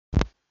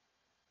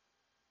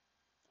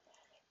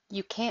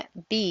You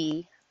can't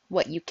be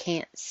what you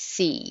can't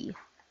see.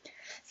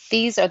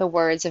 These are the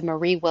words of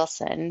Marie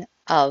Wilson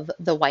of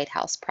the White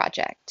House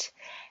Project,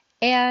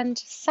 and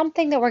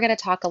something that we're going to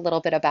talk a little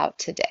bit about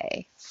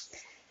today.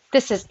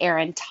 This is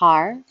Erin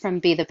Tarr from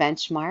Be the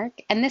Benchmark,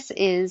 and this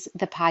is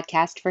the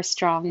podcast for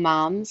strong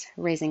moms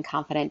raising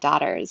confident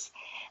daughters.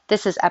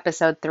 This is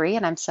episode 3,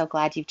 and I'm so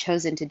glad you've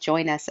chosen to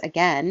join us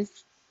again.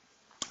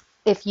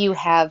 If you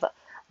have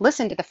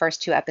listened to the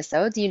first 2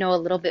 episodes, you know a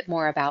little bit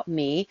more about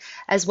me,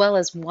 as well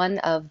as one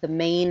of the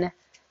main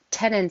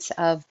tenets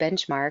of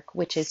Benchmark,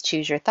 which is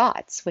choose your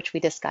thoughts, which we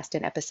discussed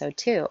in episode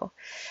 2.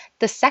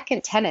 The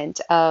second tenet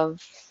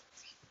of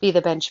Be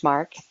the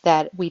Benchmark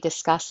that we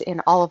discuss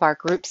in all of our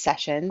group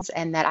sessions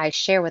and that I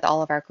share with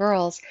all of our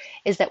girls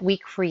is that we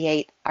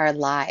create our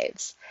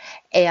lives.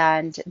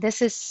 And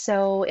this is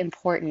so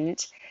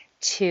important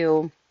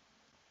to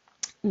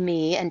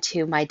me and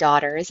to my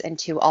daughters and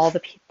to all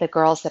the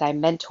girls that I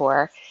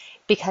mentor,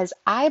 because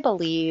I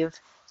believe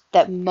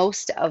that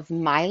most of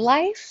my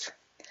life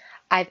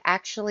I've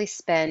actually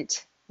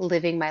spent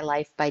living my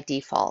life by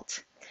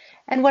default.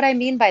 And what I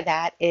mean by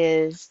that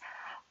is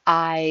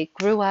I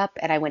grew up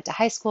and I went to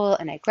high school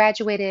and I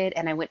graduated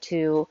and I went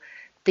to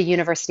the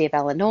University of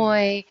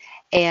Illinois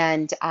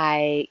and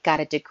I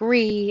got a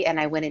degree and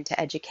I went into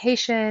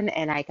education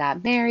and I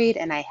got married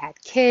and I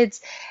had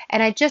kids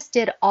and I just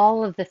did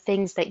all of the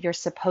things that you're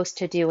supposed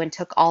to do and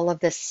took all of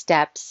the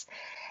steps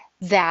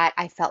that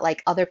I felt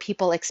like other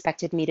people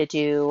expected me to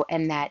do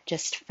and that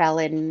just fell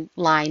in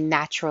line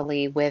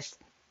naturally with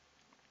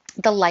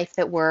the life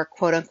that we're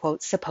quote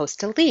unquote supposed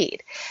to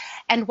lead.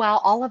 And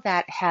while all of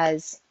that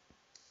has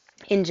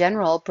in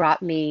general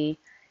brought me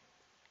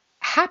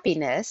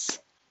happiness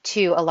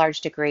to a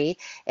large degree,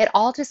 it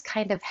all just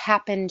kind of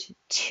happened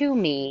to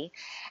me.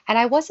 And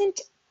I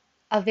wasn't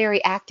a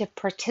very active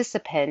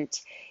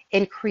participant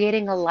in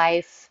creating a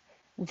life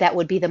that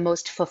would be the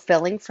most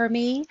fulfilling for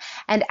me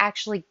and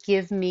actually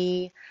give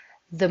me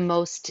the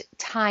most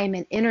time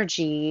and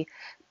energy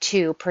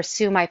to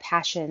pursue my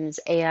passions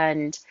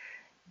and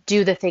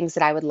do the things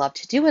that I would love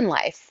to do in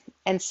life.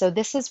 And so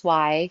this is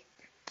why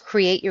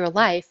create your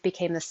life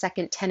became the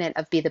second tenet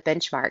of Be the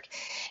Benchmark.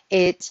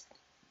 It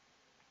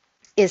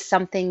is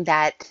something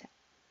that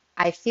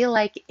I feel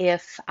like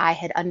if I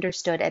had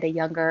understood at a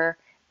younger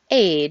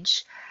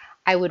age,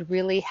 I would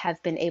really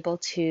have been able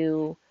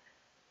to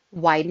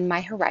widen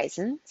my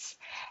horizons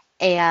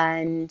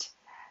and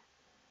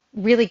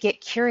really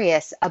get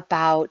curious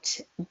about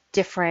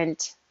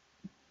different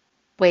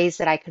ways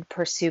that I could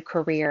pursue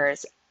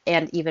careers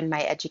and even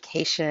my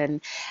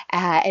education,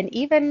 and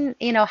even,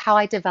 how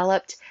I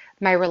developed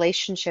my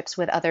relationships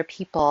with other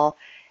people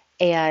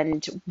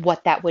and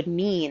what that would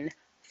mean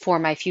for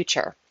my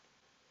future.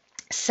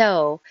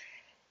 So,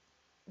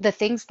 the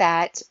things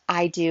that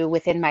I do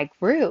within my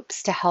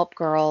groups to help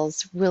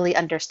girls really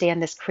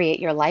understand this create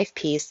your life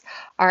piece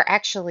are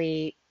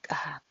actually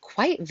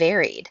quite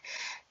varied.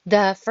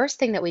 The first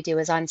thing that we do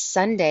is on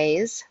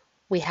Sundays,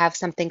 we have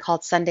something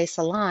called Sunday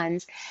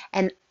Salons,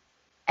 and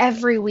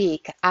every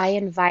week I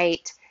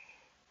invite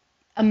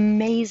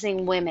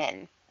amazing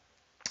women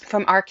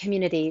from our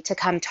community to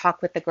come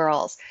talk with the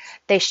girls.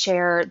 They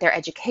share their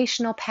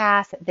educational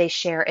path, they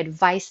share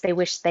advice they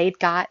wish they'd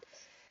got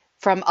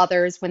from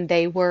others when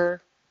they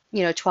were,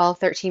 12,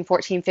 13,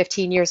 14,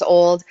 15 years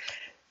old.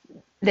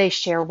 They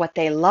share what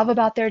they love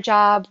about their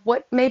job,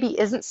 what maybe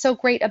isn't so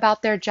great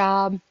about their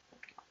job.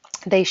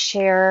 They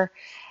share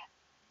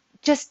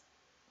just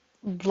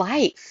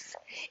life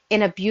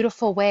in a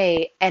beautiful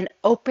way and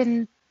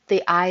open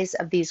the eyes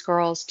of these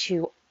girls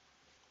to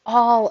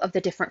all of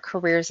the different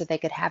careers that they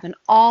could have and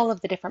all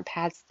of the different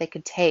paths they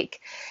could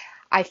take.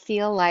 I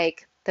feel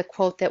like the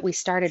quote that we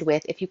started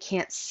with, if you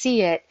can't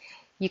see it,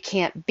 you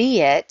can't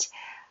be it,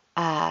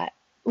 uh,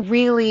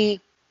 really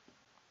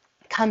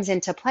comes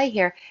into play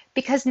here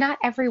because not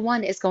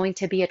everyone is going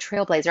to be a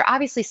trailblazer.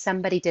 Obviously,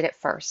 somebody did it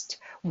first,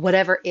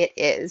 whatever it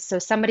is. So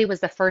somebody was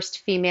the first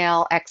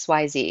female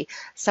XYZ.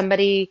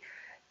 Somebody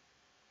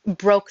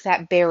broke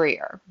that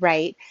barrier,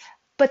 right?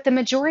 But the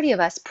majority of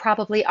us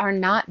probably are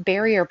not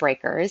barrier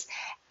breakers.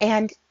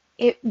 And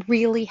it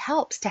really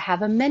helps to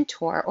have a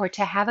mentor or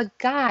to have a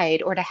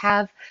guide or to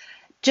have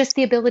just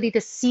the ability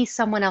to see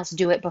someone else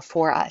do it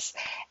before us.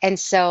 And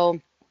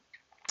so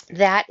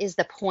that is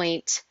the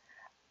point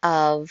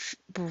of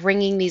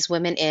bringing these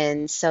women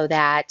in so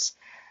that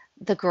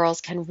the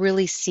girls can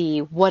really see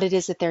what it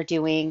is that they're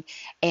doing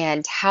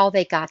and how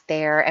they got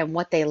there and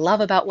what they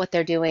love about what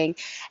they're doing,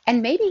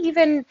 and maybe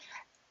even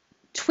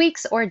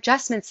tweaks or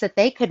adjustments that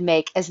they could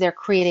make as they're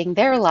creating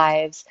their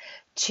lives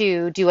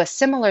to do a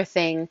similar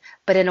thing,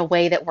 but in a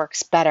way that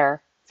works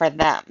better for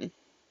them.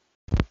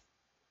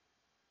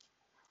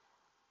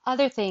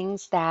 Other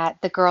things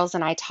that the girls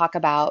and I talk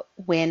about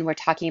when we're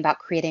talking about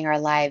creating our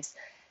lives: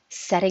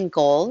 setting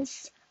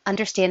goals,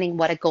 understanding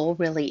what a goal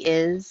really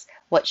is,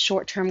 what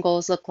short-term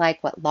goals look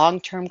like, what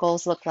long-term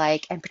goals look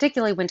like, and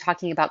particularly when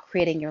talking about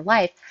creating your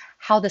life,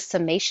 how the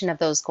summation of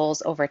those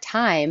goals over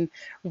time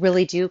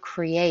really do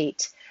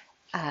create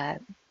uh,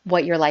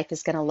 what your life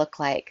is going to look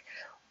like.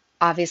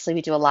 Obviously,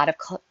 we do a lot of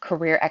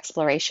career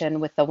exploration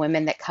with the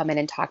women that come in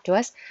and talk to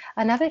us.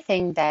 Another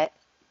thing that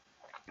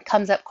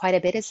comes up quite a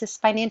bit is this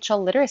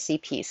financial literacy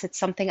piece. It's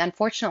something,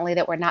 unfortunately,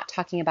 that we're not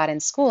talking about in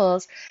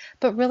schools,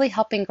 but really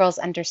helping girls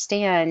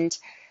understand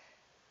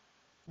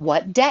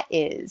what debt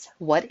is,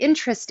 what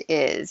interest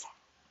is,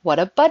 what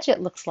a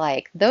budget looks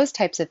like, those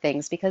types of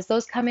things, because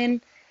those come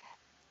in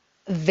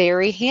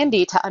very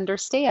handy to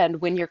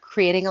understand when you're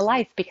creating a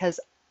life because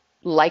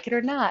like it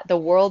or not, the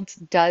world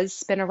does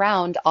spin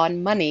around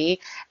on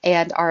money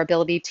and our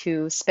ability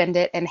to spend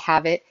it and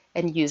have it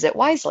and use it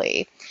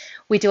wisely.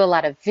 We do a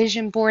lot of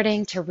vision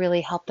boarding to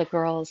really help the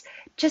girls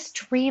just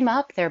dream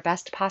up their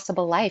best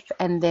possible life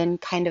and then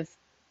kind of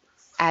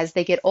as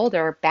they get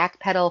older,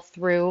 backpedal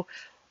through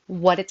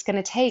what it's going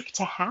to take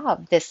to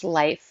have this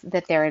life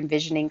that they're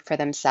envisioning for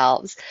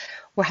themselves.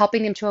 We're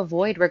helping them to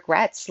avoid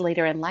regrets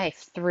later in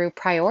life through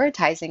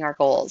prioritizing our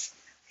goals,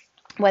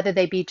 whether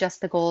they be just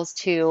the goals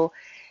to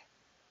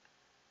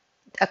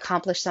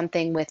accomplish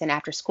something with an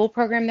after school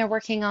program they're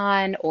working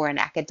on or an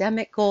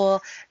academic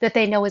goal that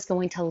they know is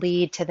going to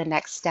lead to the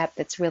next step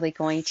that's really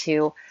going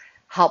to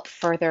help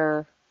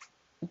further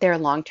their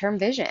long-term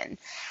vision.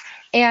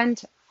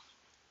 And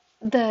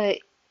the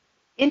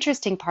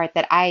interesting part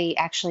that I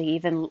actually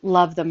even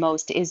love the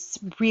most is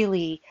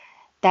really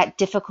that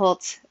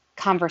difficult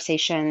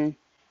conversation,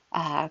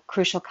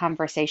 crucial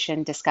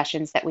conversation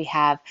discussions that we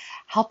have,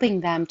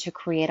 helping them to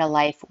create a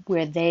life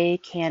where they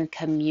can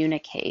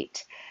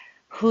communicate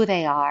who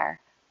they are,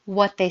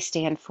 what they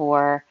stand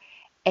for,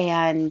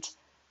 and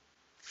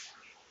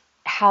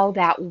how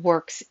that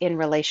works in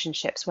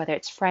relationships, whether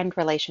it's friend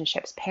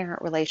relationships,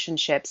 parent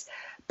relationships,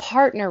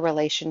 partner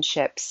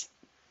relationships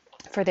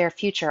for their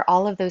future,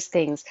 all of those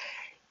things.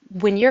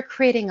 When you're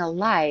creating a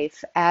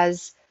life,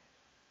 as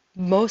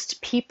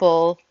most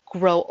people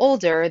grow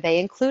older, they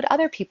include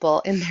other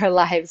people in their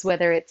lives,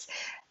 whether it's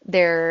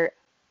their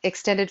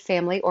extended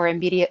family or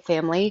immediate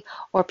family,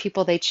 or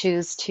people they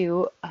choose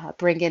to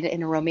bring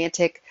in a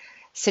romantic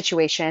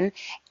situation,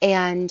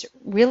 and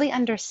really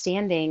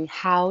understanding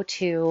how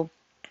to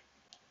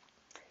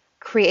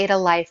create a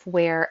life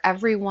where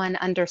everyone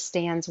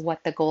understands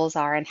what the goals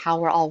are and how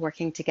we're all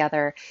working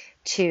together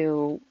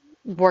to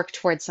work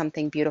towards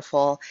something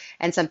beautiful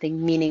and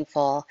something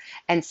meaningful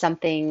and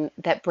something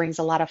that brings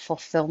a lot of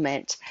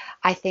fulfillment,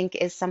 I think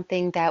is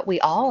something that we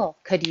all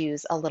could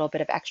use a little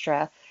bit of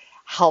extra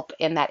help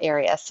in that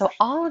area. So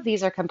all of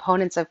these are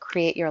components of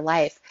Create Your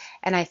Life.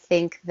 And I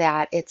think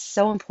that it's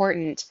so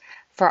important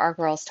for our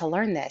girls to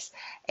learn this.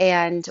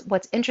 And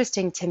what's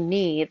interesting to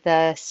me,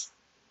 the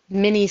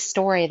mini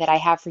story that I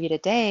have for you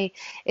today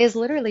is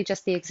literally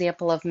just the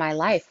example of my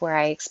life where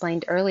I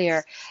explained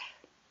earlier,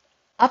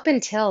 up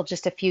until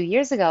just a few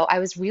years ago, I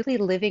was really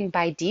living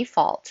by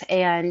default.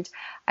 And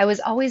I was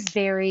always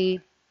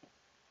very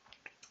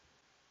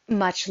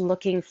much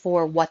looking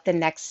for what the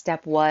next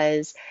step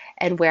was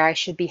and where I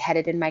should be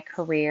headed in my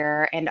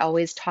career, and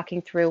always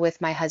talking through with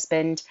my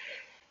husband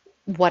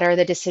what are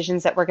the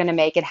decisions that we're going to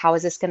make and how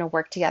is this going to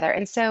work together.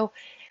 And so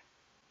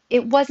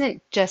it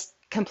wasn't just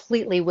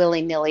completely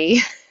willy-nilly,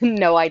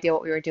 no idea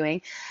what we were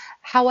doing.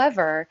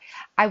 However,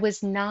 I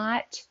was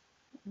not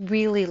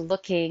really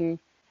looking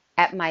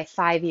at my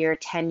 5-year,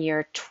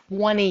 10-year,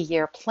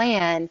 20-year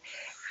plan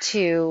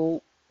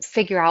to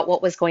figure out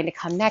what was going to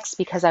come next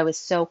because I was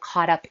so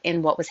caught up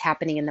in what was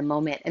happening in the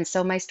moment. And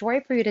so my story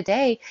for you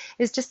today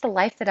is just the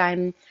life that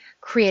I'm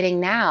creating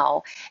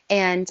now.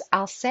 And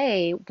I'll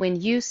say,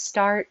 when you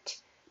start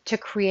to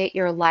create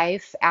your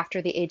life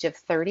after the age of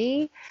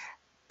 30,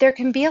 there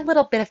can be a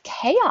little bit of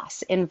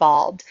chaos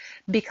involved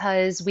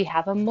because we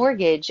have a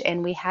mortgage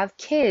and we have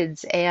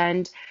kids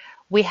and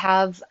we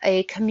have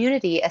a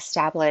community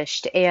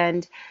established,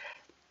 and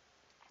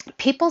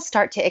people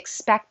start to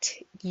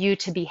expect you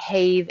to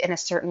behave in a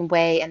certain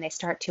way, and they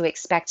start to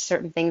expect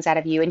certain things out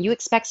of you, and you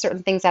expect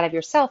certain things out of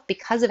yourself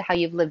because of how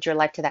you've lived your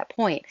life to that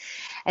point.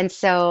 And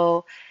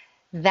so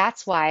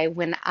that's why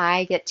when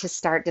I get to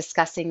start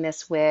discussing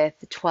this with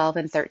 12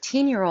 and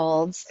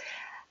 13-year-olds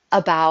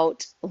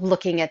about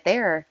looking at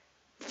their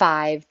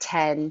 5,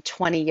 10,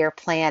 20-year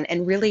plan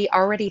and really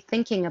already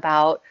thinking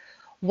about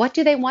what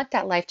do they want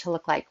that life to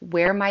look like?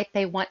 Where might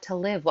they want to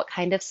live? What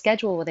kind of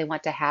schedule will they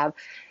want to have?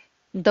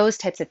 Those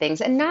types of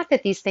things. And not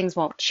that these things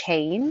won't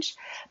change,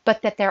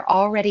 but that they're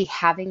already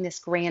having this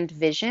grand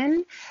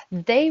vision,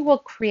 they will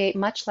create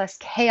much less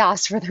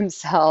chaos for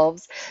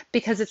themselves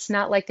because it's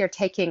not like they're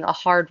taking a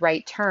hard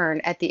right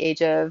turn at the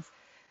age of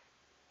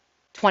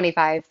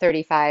 25,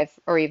 35,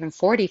 or even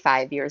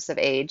 45 years of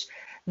age.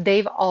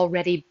 They've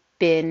already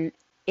been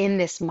in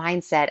this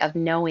mindset of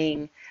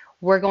knowing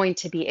we're going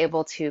to be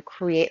able to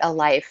create a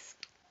life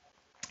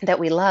that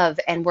we love,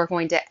 and we're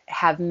going to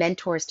have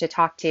mentors to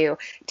talk to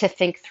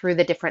think through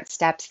the different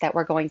steps that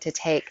we're going to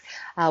take,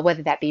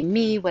 whether that be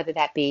me, whether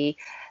that be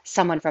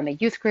someone from a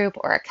youth group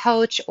or a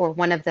coach or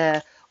one of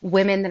the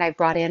women that I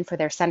brought in for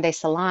their Sunday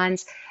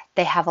salons.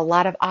 they have a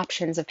lot of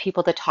options of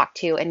people to talk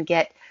to and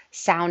get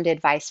sound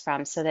advice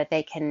from so that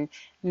they can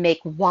make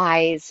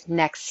wise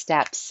next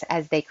steps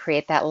as they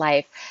create that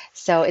life.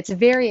 So it's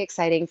very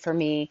exciting for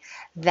me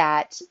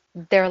that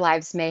their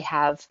lives may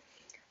have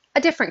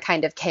a different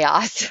kind of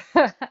chaos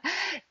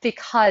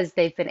because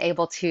they've been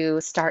able to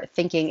start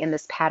thinking in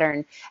this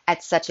pattern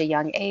at such a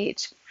young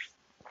age.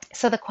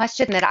 So, the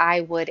question that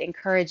I would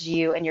encourage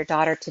you and your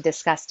daughter to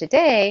discuss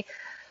today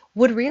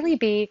would really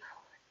be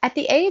at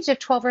the age of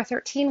 12 or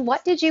 13,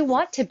 what did you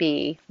want to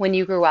be when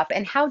you grew up?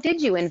 And how did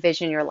you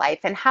envision your life?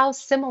 And how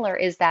similar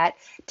is that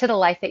to the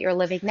life that you're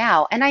living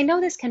now? And I know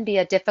this can be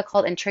a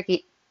difficult and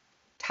tricky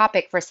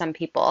topic for some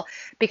people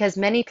because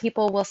many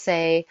people will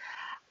say,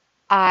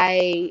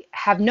 I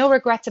have no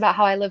regrets about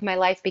how I live my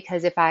life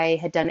because if I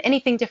had done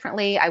anything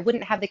differently, I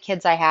wouldn't have the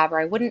kids I have,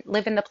 or I wouldn't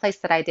live in the place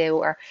that I do,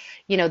 or,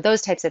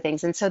 those types of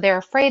things. And so they're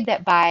afraid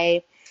that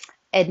by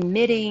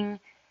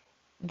admitting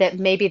that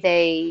maybe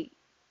they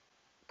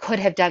could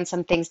have done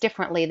some things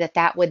differently, that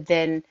that would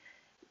then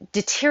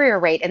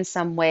deteriorate in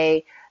some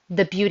way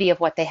the beauty of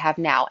what they have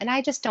now. And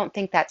I just don't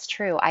think that's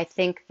true. I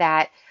think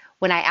that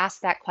when I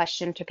ask that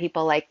question to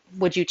people like,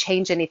 would you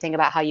change anything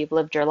about how you've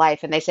lived your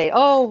life? And they say,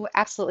 oh,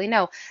 absolutely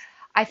no.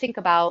 I think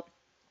about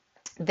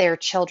their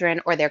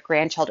children or their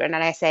grandchildren.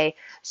 And I say,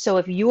 so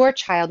if your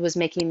child was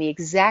making the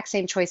exact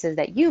same choices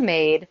that you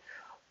made,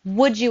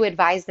 would you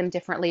advise them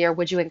differently or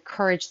would you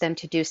encourage them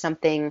to do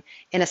something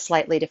in a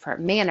slightly different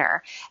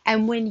manner?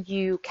 And when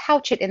you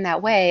couch it in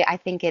that way, I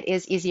think it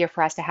is easier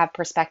for us to have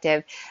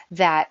perspective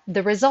that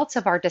the results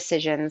of our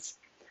decisions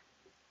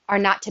are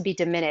not to be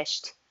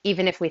diminished,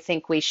 even if we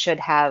think we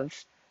should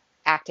have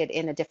acted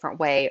in a different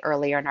way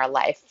earlier in our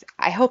life.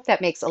 I hope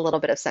that makes a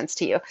little bit of sense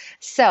to you.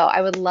 So I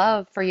would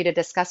love for you to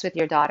discuss with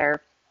your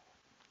daughter,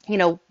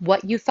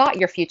 what you thought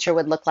your future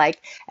would look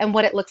like and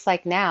what it looks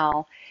like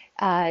now,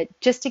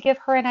 just to give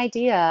her an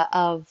idea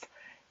of,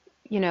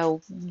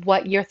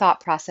 what your thought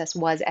process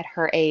was at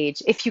her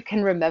age, if you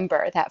can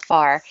remember that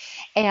far,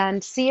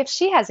 and see if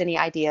she has any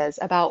ideas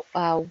about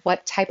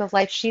what type of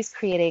life she's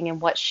creating and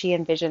what she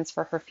envisions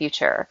for her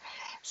future.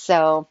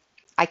 So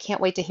I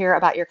can't wait to hear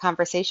about your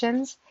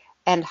conversations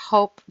and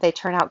hope they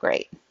turn out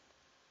great.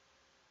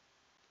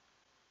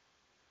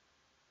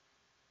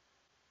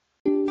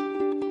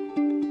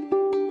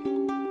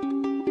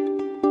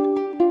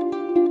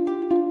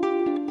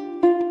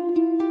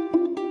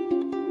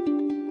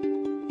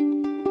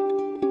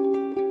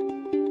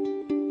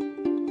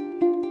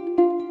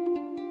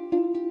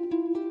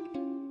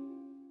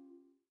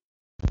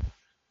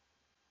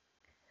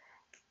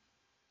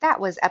 That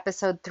was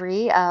episode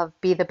 3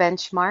 of Be the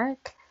Benchmark,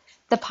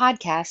 the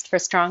podcast for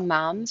strong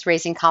moms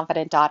raising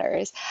confident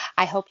daughters.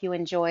 I hope you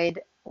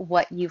enjoyed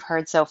what you've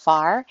heard so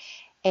far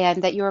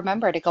and that you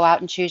remember to go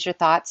out and choose your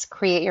thoughts,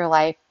 create your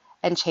life,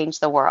 and change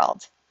the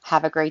world.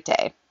 Have a great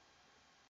day.